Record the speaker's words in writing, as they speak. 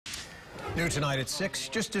New tonight at 6.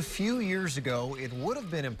 Just a few years ago, it would have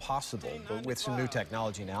been impossible, but with some new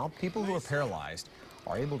technology now, people who are paralyzed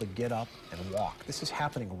are able to get up and walk. This is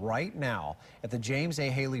happening right now at the James A.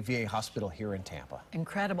 Haley VA Hospital here in Tampa.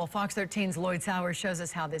 Incredible. Fox 13's Lloyd Sowers shows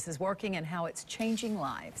us how this is working and how it's changing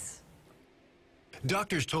lives.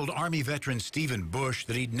 Doctors told Army veteran Stephen Bush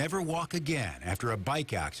that he'd never walk again after a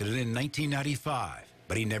bike accident in 1995,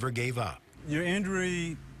 but he never gave up. Your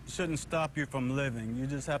injury shouldn't stop you from living. You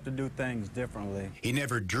just have to do things differently. He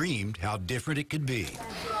never dreamed how different it could be.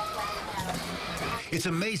 It's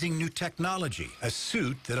amazing new technology, a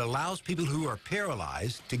suit that allows people who are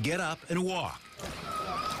paralyzed to get up and walk.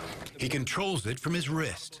 He controls it from his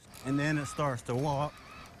wrist. And then it starts to walk,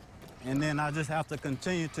 and then I just have to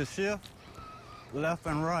continue to shift left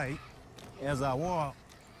and right as I walk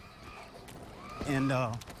and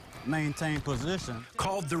maintain position.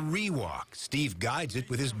 Called the ReWalk, Steve guides it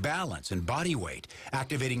with his balance and body weight,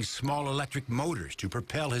 activating small electric motors to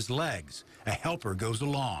propel his legs. A helper goes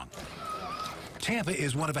along. Tampa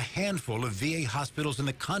is one of a handful of VA hospitals in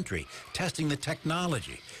the country testing the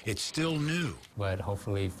technology. It's still new. But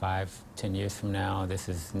hopefully 5-10 years from now, this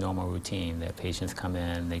is normal routine, that patients come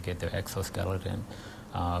in, they get their exoskeleton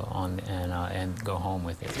and go home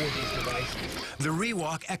with it. The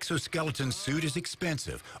ReWalk exoskeleton suit is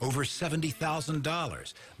expensive, over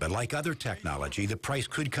 $70,000. But like other technology, the price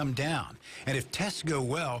could come down. And if tests go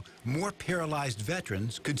well, more paralyzed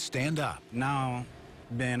veterans could stand up. Now,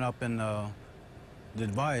 being up in the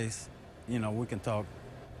device, you know, we can talk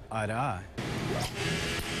eye to eye.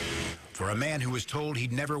 For a man who was told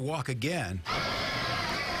he'd never walk again,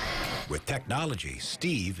 with technology,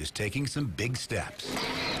 Steve is taking some big steps.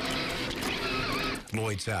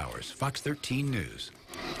 Lloyd Sowers, Fox 13 News.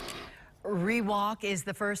 ReWalk is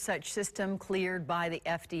the first such system cleared by the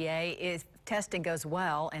FDA. If testing goes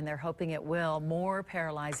well, and they're hoping it will, more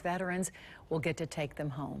paralyzed veterans will get to take them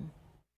home.